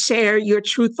or to share your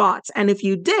true thoughts. And if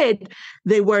you did,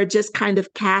 they were just kind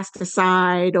of cast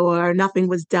aside, or nothing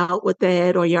was dealt with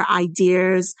it, or your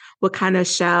ideas were kind of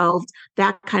shelved,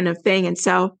 that kind of thing. And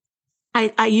so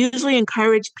I usually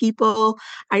encourage people.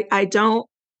 I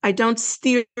don't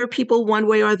steer people one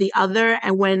way or the other.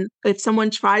 And if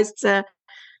someone tries to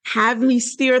have me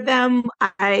steer them,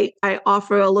 I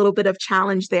offer a little bit of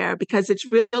challenge there, because it's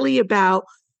really about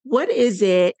what is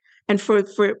it. And for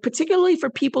particularly for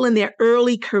people in their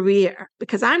early career,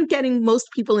 because I'm getting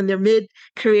most people in their mid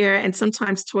career and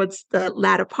sometimes towards the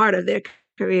latter part of their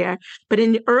career, but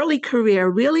in the early career,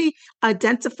 really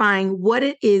identifying what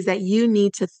it is that you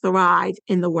need to thrive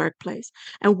in the workplace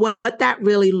and what that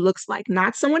really looks like,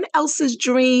 not someone else's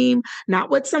dream, not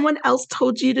what someone else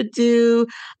told you to do,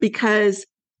 because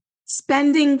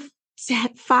spending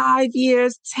 5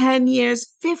 years, 10 years,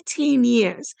 15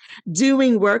 years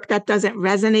doing work that doesn't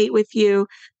resonate with you,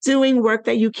 doing work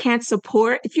that you can't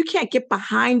support, if you can't get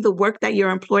behind the work that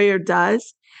your employer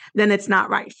does, then it's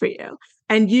not right for you.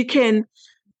 And you can,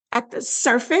 at the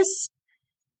surface,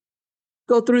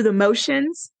 go through the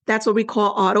motions. That's what we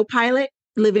call autopilot,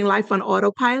 living life on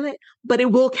autopilot, but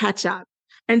it will catch up.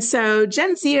 And so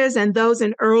Gen Zers and those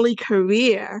in early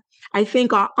career, I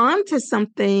think, are onto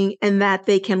something, in that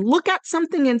they can look at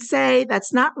something and say,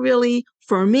 that's not really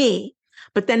for me,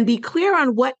 but then be clear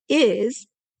on what is,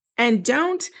 and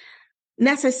don't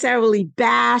necessarily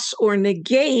bash or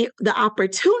negate the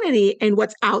opportunity in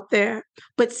what's out there,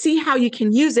 but see how you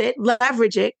can use it,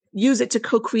 leverage it, use it to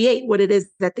co-create what it is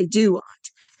that they do want,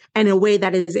 and in a way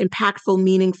that is impactful,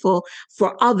 meaningful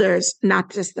for others,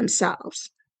 not just themselves.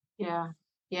 Yeah.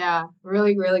 Yeah.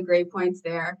 Really, really great points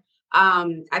there.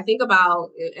 I think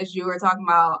about, as you were talking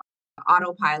about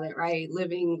autopilot, right?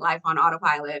 Living life on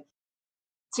autopilot.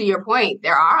 To your point,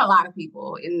 there are a lot of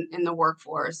people in the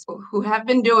workforce who have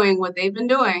been doing what they've been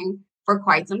doing for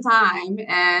quite some time,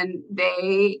 and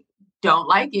they don't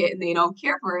like it and they don't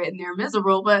care for it and they're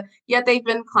miserable, but yet they've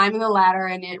been climbing the ladder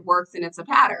and it works and it's a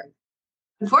pattern.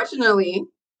 Unfortunately,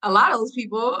 a lot of those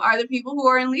people are the people who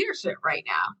are in leadership right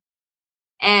now.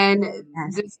 And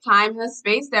this time and the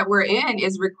space that we're in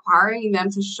is requiring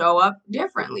them to show up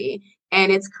differently.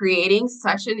 And it's creating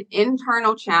such an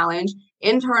internal challenge,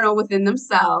 internal within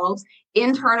themselves,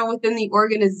 internal within the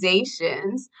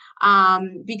organizations,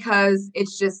 because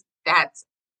it's just that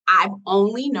I've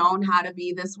only known how to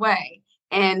be this way.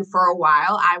 And for a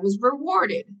while, I was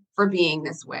rewarded for being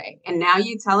this way. And now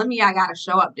you're telling me I got to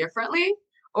show up differently?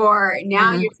 Or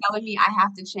now you're telling me I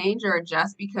have to change or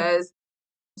adjust because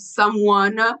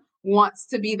someone wants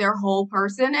to be their whole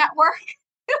person at work.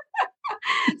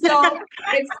 So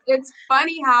it's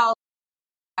funny how,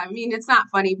 I mean, it's not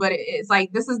funny, but it's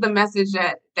like, this is the message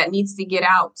that needs to get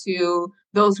out to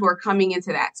those who are coming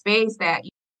into that space, that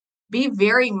be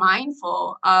very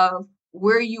mindful of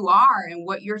where you are and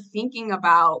what you're thinking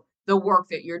about the work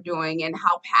that you're doing and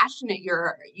how passionate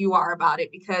you are about it,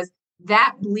 because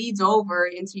that bleeds over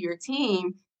into your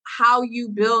team. How you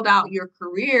build out your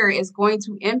career is going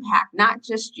to impact not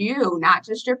just you, not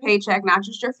just your paycheck, not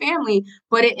just your family,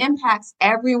 but it impacts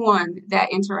everyone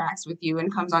that interacts with you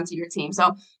and comes onto your team.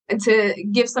 So to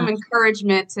give some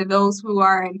encouragement to those who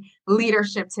are in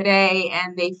leadership today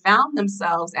and they found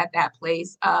themselves at that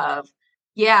place of,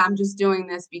 yeah, I'm just doing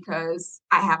this because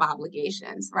I have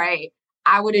obligations, right?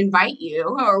 I would invite you,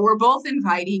 or we're both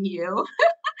inviting you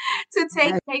to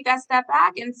take that step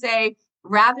back and say,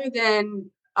 rather than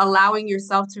allowing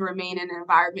yourself to remain in an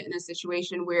environment, in a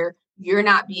situation where you're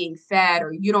not being fed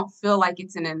or you don't feel like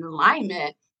it's in an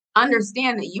alignment,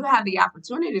 understand that you have the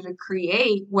opportunity to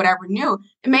create whatever new.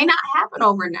 It may not happen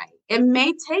overnight. It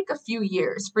may take a few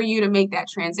years for you to make that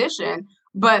transition,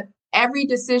 but every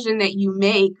decision that you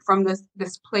make from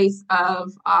this place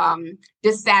of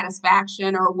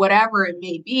dissatisfaction or whatever it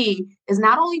may be is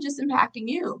not only just impacting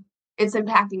you, it's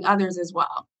impacting others as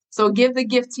well. So give the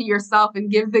gift to yourself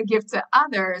and give the gift to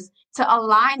others to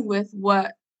align with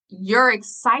what you're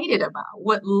excited about,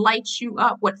 what lights you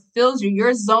up, what fills you,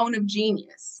 your zone of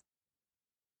genius.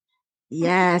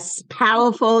 Yes,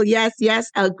 powerful. Yes, yes,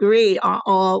 agree on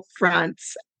all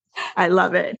fronts. I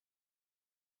love it.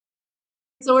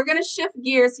 So we're going to shift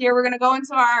gears here. We're going to go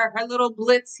into our little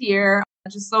blitz here.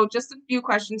 Just a few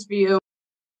questions for you.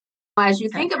 As you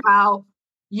think about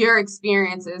your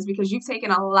experiences, because you've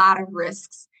taken a lot of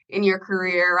risks in your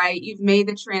career, right? You've made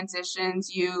the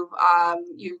transitions, you've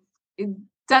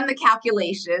done the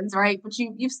calculations, right? But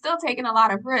you've still taken a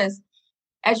lot of risks.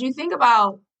 As you think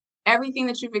about everything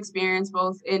that you've experienced,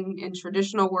 both in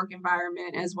traditional work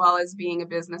environment as well as being a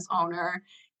business owner,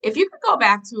 if you could go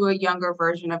back to a younger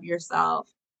version of yourself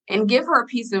and give her a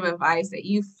piece of advice that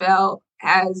you felt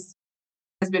has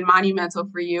been monumental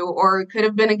for you, or it could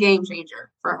have been a game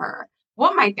changer for her,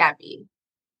 what might that be?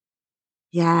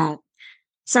 Yeah.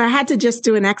 So I had to just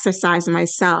do an exercise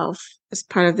myself as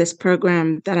part of this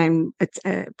program that I'm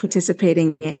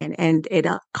participating in, and it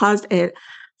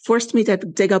forced me to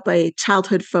dig up a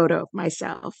childhood photo of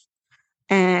myself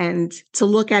and to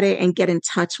look at it and get in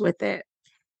touch with it.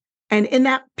 And in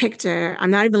that picture,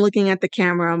 I'm not even looking at the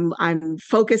camera. I'm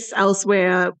focused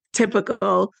elsewhere,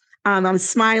 typical. I'm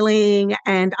smiling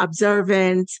and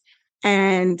observant.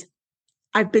 And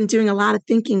I've been doing a lot of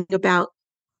thinking about,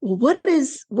 well,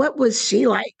 what was she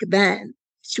like then?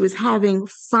 She was having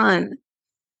fun.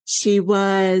 She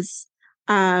was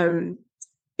um,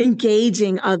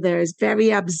 engaging others, very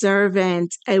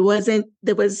observant. She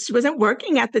wasn't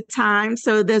working at the time.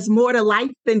 So there's more to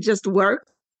life than just work,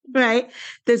 right?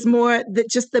 There's more that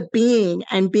just the being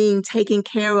and being taken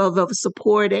care of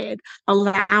supported,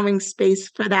 allowing space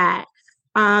for that.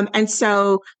 And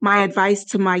so my advice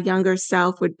to my younger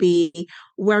self would be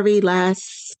worry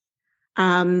less,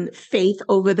 faith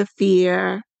over the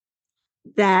fear,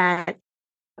 that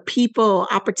people,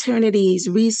 opportunities,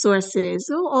 resources,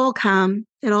 it'll all come.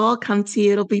 It'll all come to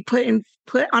you. It'll be put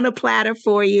on a platter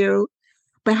for you.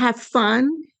 But have fun,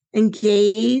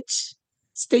 engage,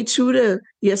 stay true to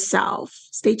yourself.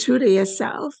 Stay true to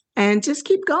yourself and just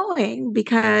keep going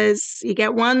because you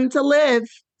get one to live.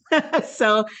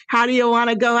 So how do you want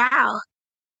to go out?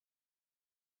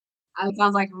 It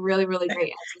sounds like a really, really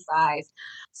great exercise.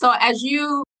 So as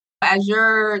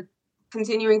you're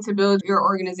continuing to build your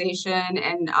organization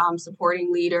and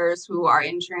supporting leaders who are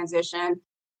in transition,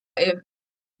 if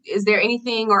is there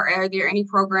anything or are there any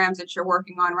programs that you're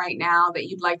working on right now that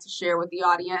you'd like to share with the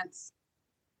audience?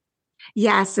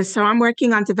 Yes, so I'm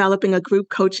working on developing a group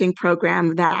coaching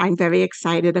program that I'm very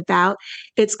excited about.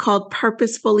 It's called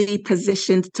Purposefully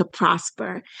Positioned to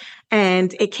Prosper.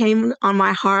 And it came on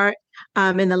my heart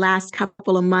in the last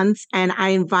couple of months. And I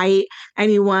invite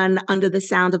anyone under the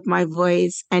sound of my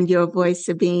voice and your voice,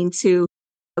 Sabine, to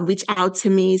reach out to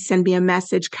me, send me a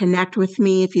message, connect with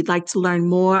me if you'd like to learn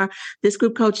more. This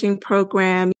group coaching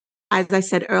program, as I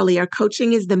said earlier,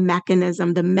 coaching is the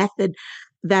mechanism, the method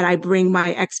that I bring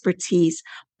my expertise.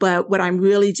 But what I'm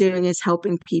really doing is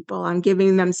helping people. I'm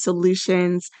giving them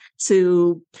solutions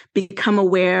to become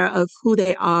aware of who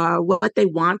they are, what they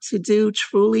want to do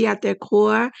truly at their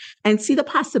core, and see the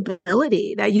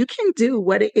possibility that you can do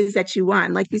what it is that you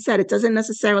want. Like you said, it doesn't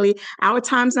necessarily, our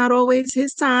time's not always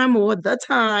his time or the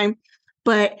time,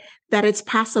 but that it's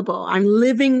possible. I'm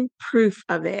living proof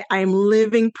of it. I am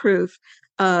living proof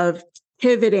of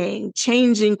pivoting,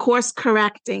 changing, course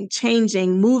correcting,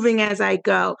 changing, moving as I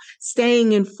go,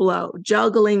 staying in flow,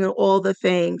 juggling all the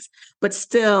things, but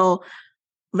still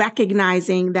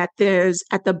recognizing that there's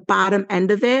at the bottom end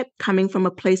of it, coming from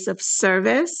a place of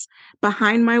service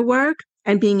behind my work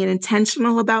and being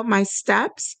intentional about my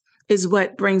steps is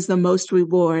what brings the most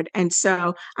reward. And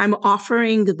so I'm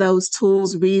offering those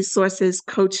tools, resources,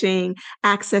 coaching,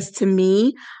 access to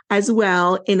me as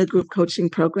well in a group coaching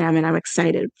program. And I'm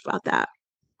excited about that.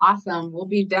 Awesome. We'll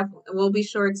be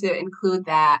sure to include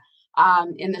that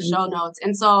in the show notes.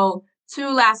 And so,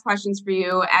 two last questions for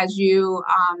you. As you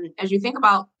think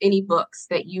about any books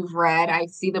that you've read, I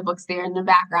see the books there in the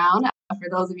background. For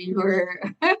those of you who are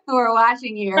who are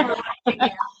watching here,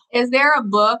 is there a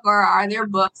book or are there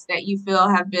books that you feel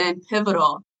have been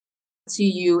pivotal to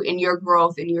you in your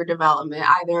growth, in your development,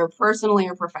 either personally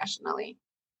or professionally?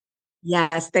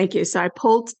 Yes, thank you. So I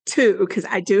pulled two because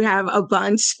I do have a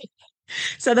bunch.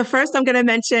 So the first I'm going to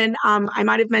mention, I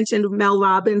might have mentioned Mel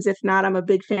Robbins. If not, I'm a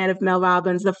big fan of Mel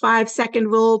Robbins. The 5-second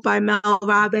rule by Mel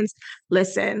Robbins.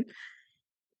 Listen,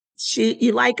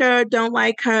 you like her, don't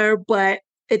like her, but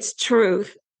it's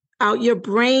truth. Out your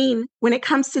brain, when it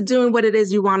comes to doing what it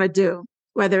is you want to do,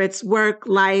 whether it's work,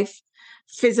 life,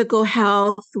 physical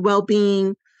health,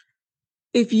 well-being,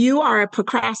 if you are a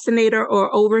procrastinator or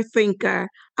overthinker,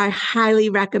 I highly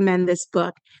recommend this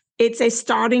book. It's a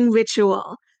starting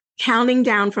ritual, counting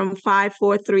down from 5,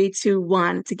 4, 3, 2,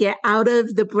 1 to get out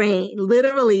of the brain.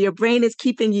 Literally, your brain is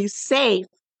keeping you safe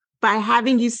by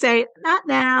having you say, not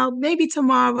now, maybe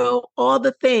tomorrow, all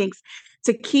the things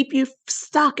to keep you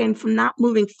stuck and from not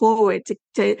moving forward,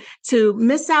 to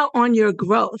miss out on your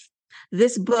growth.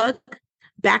 This book,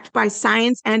 backed by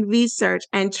science and research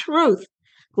and truth,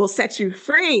 will set you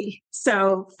free.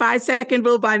 So 5-Second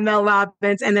Rule by Mel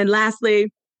Robbins. And then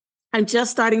lastly, I'm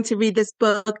just starting to read this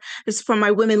book. This is for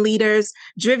my women leaders,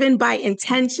 Driven by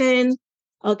Intention.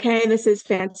 Okay, this is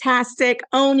fantastic.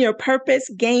 Own your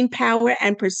purpose, gain power,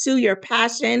 and pursue your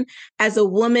passion as a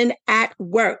woman at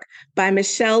work by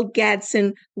Michelle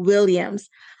Gadsden Williams.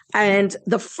 And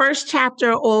the first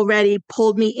chapter already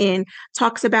pulled me in,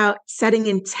 talks about setting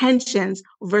intentions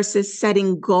versus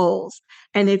setting goals.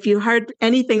 And if you heard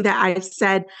anything that I've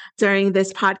said during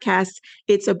this podcast,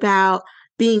 it's about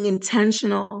being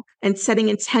intentional and setting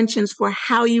intentions for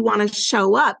how you want to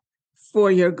show up for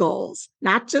your goals,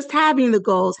 not just having the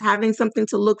goals, having something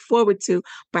to look forward to,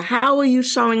 but how are you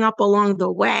showing up along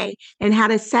the way and how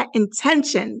to set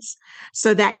intentions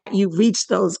so that you reach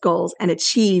those goals and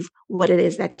achieve what it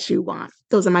is that you want.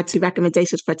 Those are my 2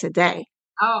 recommendations for today.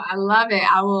 Oh, I love it.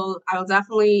 I will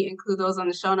definitely include those on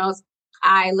the show notes.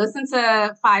 I listened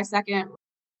to 5-Second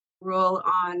Rule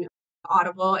on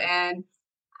Audible, and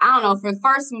I don't know, for the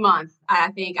first month, I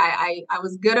think I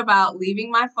was good about leaving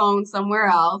my phone somewhere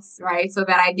else, right? So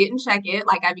that I didn't check it.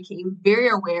 Like, I became very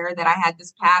aware that I had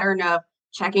this pattern of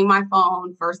checking my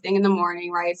phone first thing in the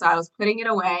morning, right? So I was putting it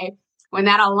away. When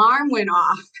that alarm went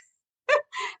off,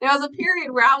 there was a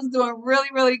period where I was doing really,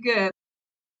 really good.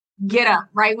 Get up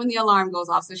right when the alarm goes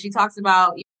off. So she talks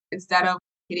about, instead of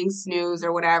hitting snooze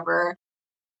or whatever,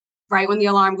 right when the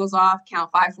alarm goes off,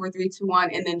 count 5, 4, 3, 2, 1,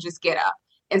 and then just get up.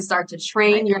 And start to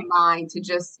train your mind to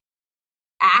just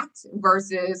act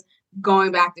versus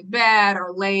going back to bed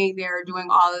or laying there doing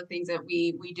all the things that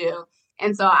we do.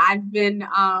 And so I've been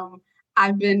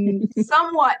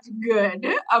somewhat good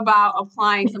about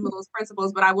applying some of those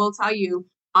principles. But I will tell you,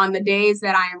 on the days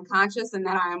that I am conscious and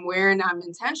that I am aware and I'm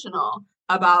intentional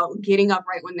about getting up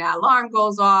right when that alarm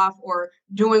goes off or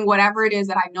doing whatever it is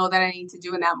that I know that I need to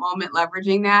do in that moment,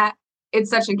 leveraging that, it's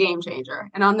such a game changer.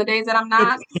 And on the days that I'm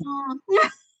not,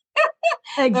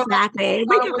 exactly.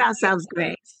 We give ourselves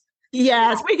grace.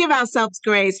 Yes, we give ourselves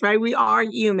grace, right? We are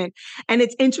human. And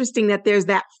it's interesting that there's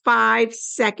that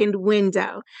 5-second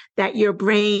window that your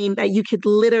brain, that you could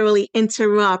literally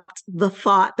interrupt the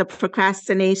thought, the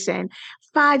procrastination.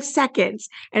 5 seconds.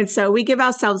 And so we give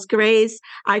ourselves grace.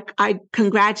 I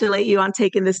congratulate you on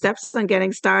taking the steps on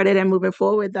getting started and moving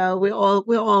forward, though. We're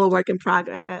all a work in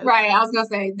progress. Right. I was going to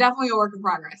say, definitely a work in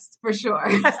progress, for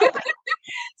sure.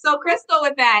 So, Crystal,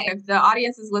 with that, if the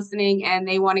audience is listening and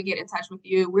they want to get in touch with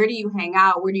you, where do you hang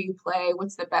out? Where do you play?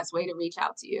 What's the best way to reach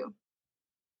out to you?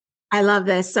 I love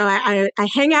this. So I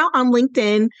hang out on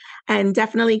LinkedIn and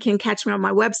definitely can catch me on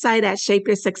my website at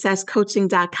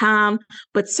shapeyoursuccesscoaching.com,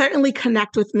 but certainly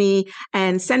connect with me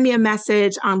and send me a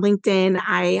message on LinkedIn.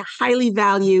 I highly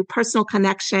value personal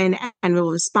connection and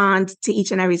will respond to each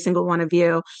and every single one of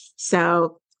you.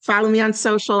 So follow me on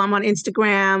social. I'm on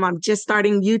Instagram. I'm just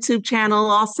starting YouTube channel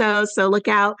also. So look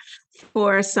out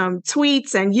for some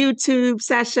tweets and YouTube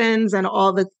sessions and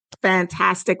all the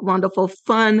fantastic, wonderful,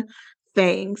 fun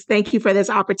things. Thank you for this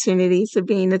opportunity,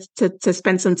 Sabine, to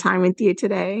spend some time with you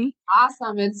today.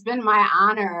 Awesome. It's been my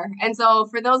honor. And so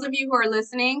for those of you who are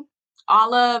listening,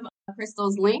 all of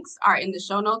Crystal's links are in the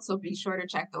show notes. So be sure to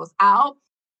check those out.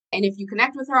 And if you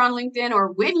connect with her on LinkedIn,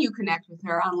 or when you connect with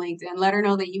her on LinkedIn, let her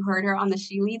know that you heard her on the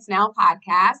She Leads Now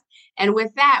podcast. And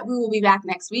with that, we will be back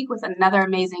next week with another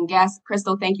amazing guest.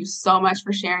 Crystal, thank you so much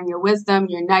for sharing your wisdom,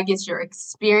 your nuggets, your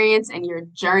experience, and your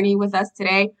journey with us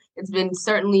today. It's been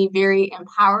certainly very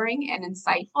empowering and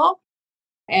insightful.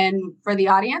 And for the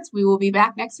audience, we will be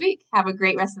back next week. Have a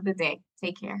great rest of the day.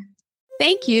 Take care.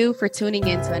 Thank you for tuning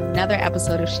in to another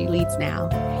episode of She Leads Now.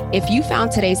 If you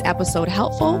found today's episode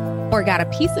helpful or got a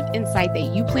piece of insight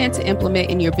that you plan to implement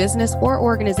in your business or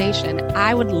organization,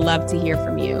 I would love to hear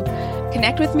from you.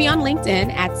 Connect with me on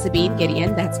LinkedIn at Sabine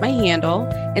Gideon, that's my handle,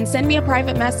 and send me a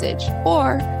private message.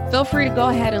 Or feel free to go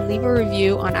ahead and leave a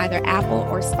review on either Apple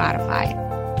or Spotify.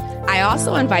 I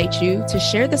also invite you to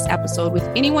share this episode with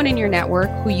anyone in your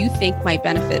network who you think might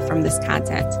benefit from this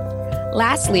content.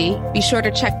 Lastly, be sure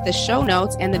to check the show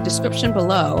notes and the description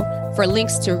below for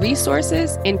links to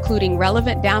resources, including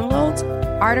relevant downloads,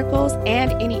 articles,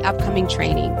 and any upcoming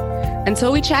training.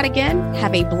 Until we chat again,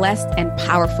 have a blessed and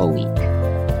powerful week.